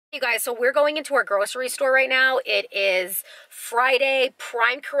You guys, so we're going into our grocery store right now. It is Friday,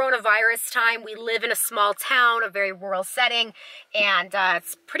 prime coronavirus time. We live in a small town, a very rural setting, and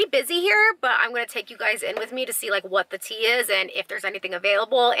it's pretty busy here, but I'm going to take you guys in with me to see like what the tea is and if there's anything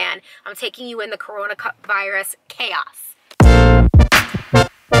available, and I'm taking you in the coronavirus chaos.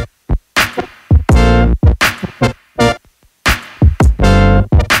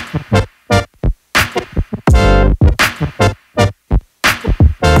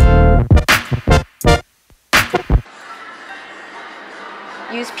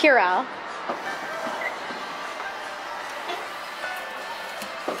 Use Purell.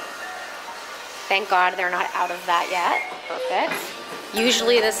 Thank God they're not out of that yet. Perfect.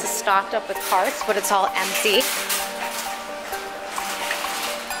 Usually this is stocked up with carts, but it's all empty.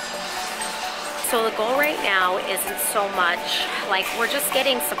 So the goal right now isn't so much like we're just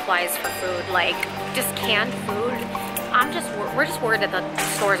getting supplies for food, like just canned food. We're just worried that the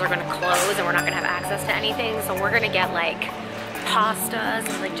stores are gonna close and we're not gonna have access to anything. So we're gonna get like pastas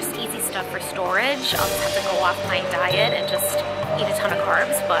and like just easy stuff for storage. I'll just have to go off my diet and just eat a ton of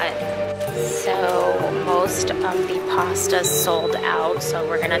carbs, but so most of the pasta's sold out, so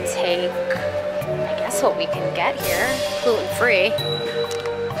we're gonna take, I guess, what we can get here, gluten-free. So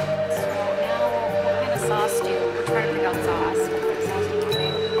now, what kind of sauce we're trying to pick out sauce. What kind of sauce do you want to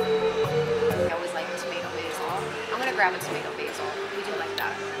make? I always like tomato basil. I'm gonna grab a tomato basil. We do like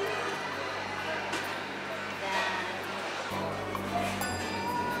that.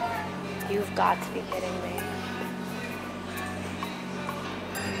 You've got to be kidding me.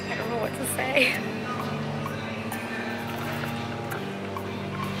 I don't know what to say.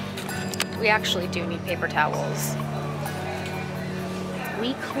 We actually do need paper towels.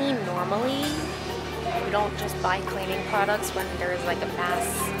 We clean normally. We don't just buy cleaning products when there's like a mass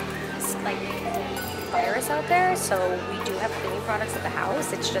like virus out there. So we do have cleaning products at the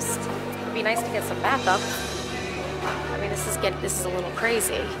house. It's just, it'd be nice to get some backup. I mean, this is a little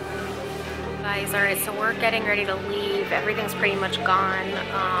crazy. Guys, alright, so we're getting ready to leave. Everything's pretty much gone.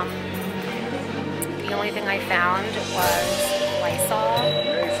 The only thing I found was Lysol.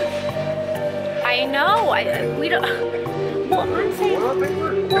 I know. We don't. Well, I'm saying. Well, what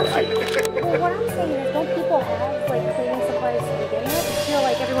I'm saying is, don't people have like cleaning supplies to begin with? I feel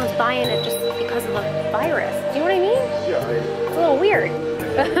like everyone's buying it just because of the virus. Do you know what I mean? Yeah. It's a little weird.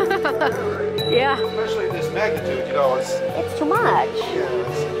 Yeah. Especially this magnitude, you know, it's too much.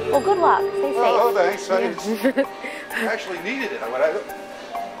 Yeah. Well, good luck. Stay safe. Oh, thanks. I actually needed it.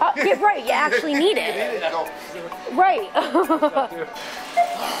 Yeah, right. You actually need it. You needed it. Go. Right.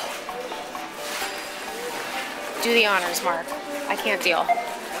 Do the honors, Mark. I can't deal.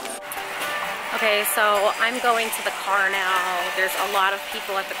 Okay, so I'm going to the car now. There's a lot of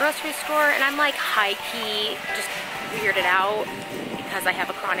people at the grocery store, and I'm like high-key just weirded out because I have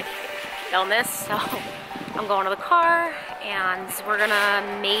a chronic illness, so I'm going to the car, and we're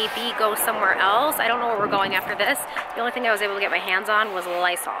gonna maybe go somewhere else. I don't know where we're going after this. The only thing I was able to get my hands on was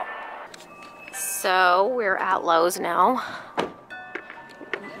Lysol. So we're at Lowe's now.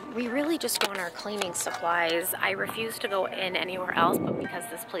 We really just want our cleaning supplies. I refuse to go in anywhere else, but because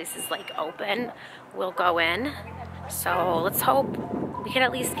this place is like open, we'll go in. So let's hope we can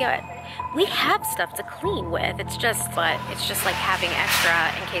at least get, we have stuff to clean with. It's just like having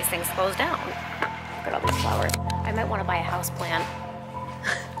extra in case things close down. Look at all these flowers. I might want to buy a house plant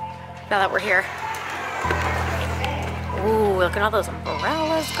now that we're here. Ooh, look at all those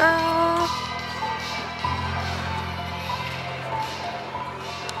umbrellas, girl.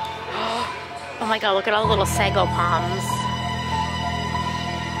 Oh my God, look at all the little sago palms.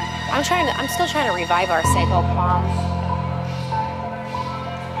 I'm still trying to revive our sago palm.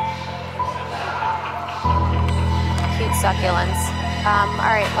 Cute succulents. All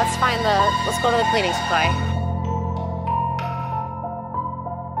right, let's go to the cleaning supply.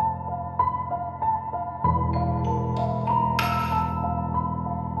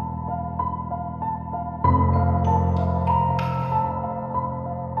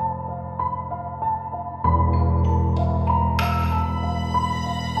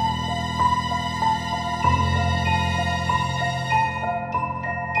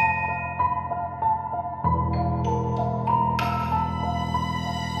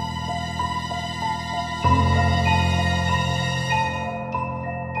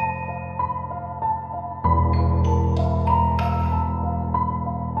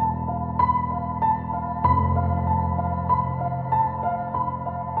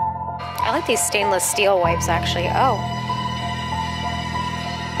 I like these stainless steel wipes, actually. Oh.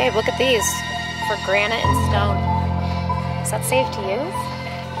 Babe, look at these. For granite and stone. Is that safe to use?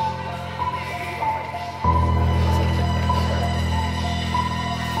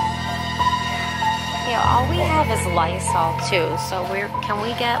 Okay, all we have is Lysol too. So can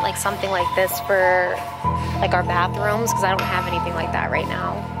we get like something like this for like our bathrooms? Because I don't have anything like that right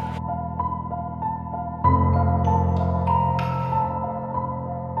now.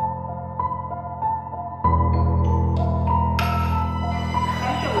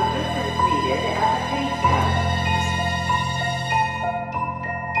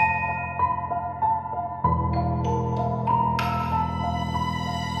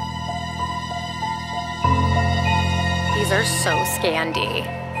 These are so Scandi.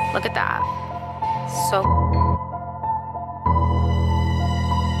 Look at that. So.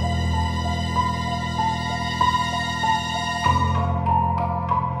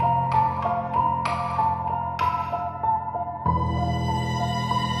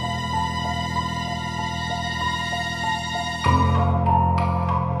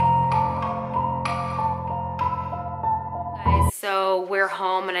 So we're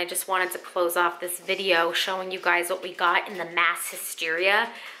home and I just wanted to close off this video showing you guys what we got in the mass hysteria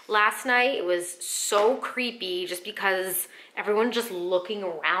last night. It was so creepy just because everyone just looking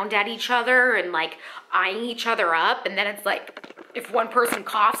around at each other and like eyeing each other up. And then it's like, if one person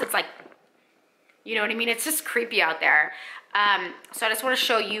coughs, it's like, you know what I mean? It's just creepy out there. So I just want to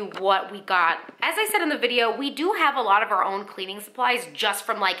show you what we got. As I said in the video, we do have a lot of our own cleaning supplies just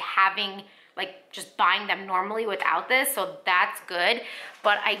from like having just buying them normally without this, so that's good.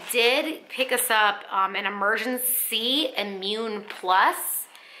 But I did pick us up an Emergency Immune Plus.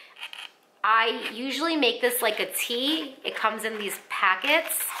 I usually make this like a tea. It comes in these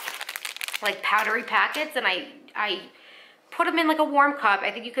packets, like powdery packets, and I put them in like a warm cup.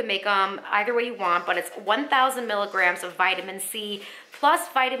 I think you can make them either way you want, but it's 1,000 milligrams of vitamin C plus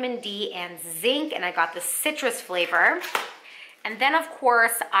vitamin D and zinc, and I got the citrus flavor. And then of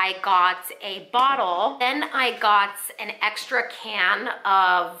course I got a bottle. Then I got an extra can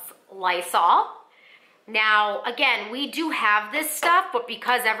of Lysol. Now, again, we do have this stuff, but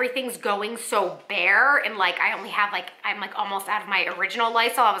because everything's going so bare and like I only have like, I'm like almost out of my original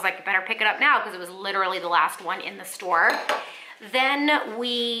Lysol, I was like, I better pick it up now because it was literally the last one in the store. Then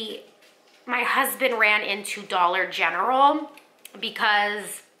my husband ran into Dollar General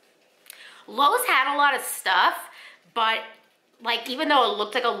because Lowe's had a lot of stuff, but like, even though it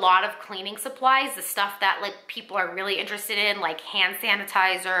looked like a lot of cleaning supplies, the stuff that like people are really interested in, like hand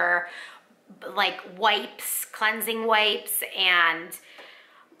sanitizer, like wipes, cleansing wipes, and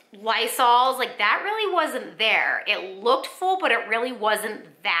Lysols, like that really wasn't there. It looked full, but it really wasn't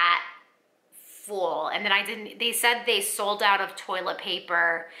that full. And then they said they sold out of toilet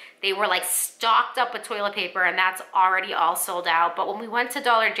paper. They were like stocked up with toilet paper and that's already all sold out. But when we went to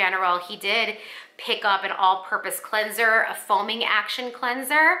Dollar General, he did pick up an all-purpose cleanser, a foaming action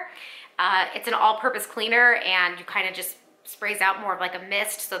cleanser. It's an all-purpose cleaner and you kind of just sprays out more of like a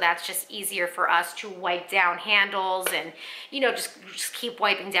mist, so that's just easier for us to wipe down handles and, you know, just keep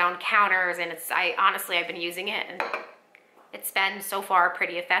wiping down counters. And honestly, I've been using it and it's been so far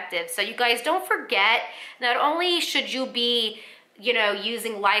pretty effective. So you guys don't forget, not only should you be, you know,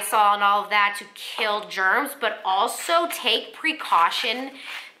 using Lysol and all of that to kill germs, but also take precaution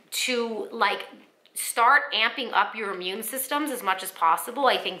to like start amping up your immune systems as much as possible.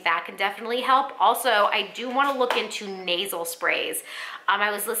 I think that can definitely help. Also, I do want to look into nasal sprays. I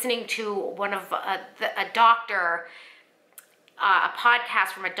was listening to one of a podcast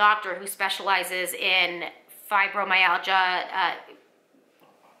from a doctor who specializes in fibromyalgia,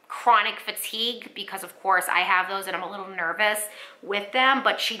 chronic fatigue, because of course I have those and I'm a little nervous with them,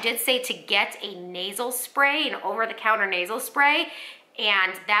 but she did say to get a nasal spray, an over-the-counter nasal spray,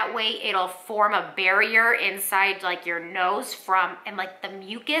 and that way it'll form a barrier inside like your nose and like the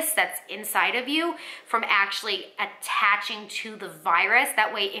mucus that's inside of you from actually attaching to the virus.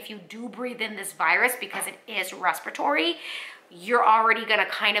 That way if you do breathe in this virus, because it is respiratory, you're already gonna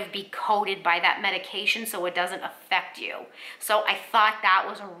kind of be coated by that medication so it doesn't affect you. So I thought that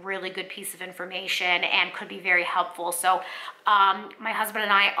was a really good piece of information and could be very helpful. So my husband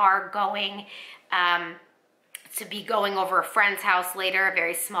and I are going to be going over a friend's house later, a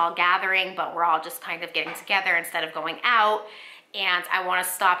very small gathering, but we're all just kind of getting together instead of going out. And I want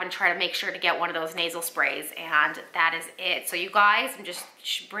to stop and try to make sure to get one of those nasal sprays, and that is it. So you guys, I'm just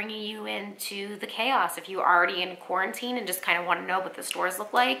bringing you into the chaos. If you're already in quarantine and just kind of want to know what the stores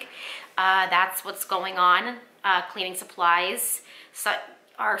look like, that's what's going on. Cleaning supplies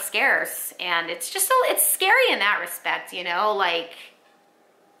are scarce, and it's scary in that respect, you know, like,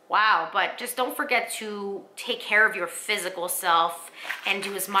 wow. But just don't forget to take care of your physical self and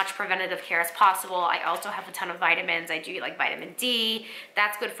do as much preventative care as possible. I also have a ton of vitamins. I do like vitamin D.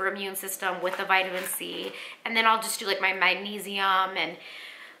 That's good for immune system with the vitamin C. And then I'll just do like my magnesium and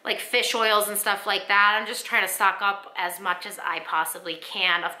like fish oils and stuff like that. I'm just trying to stock up as much as I possibly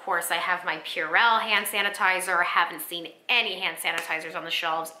can. Of course, I have my Purell hand sanitizer. I haven't seen any hand sanitizers on the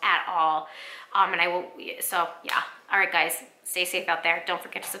shelves at all. And I will, so yeah. All right, guys, stay safe out there. Don't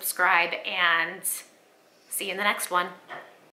forget to subscribe and see you in the next one.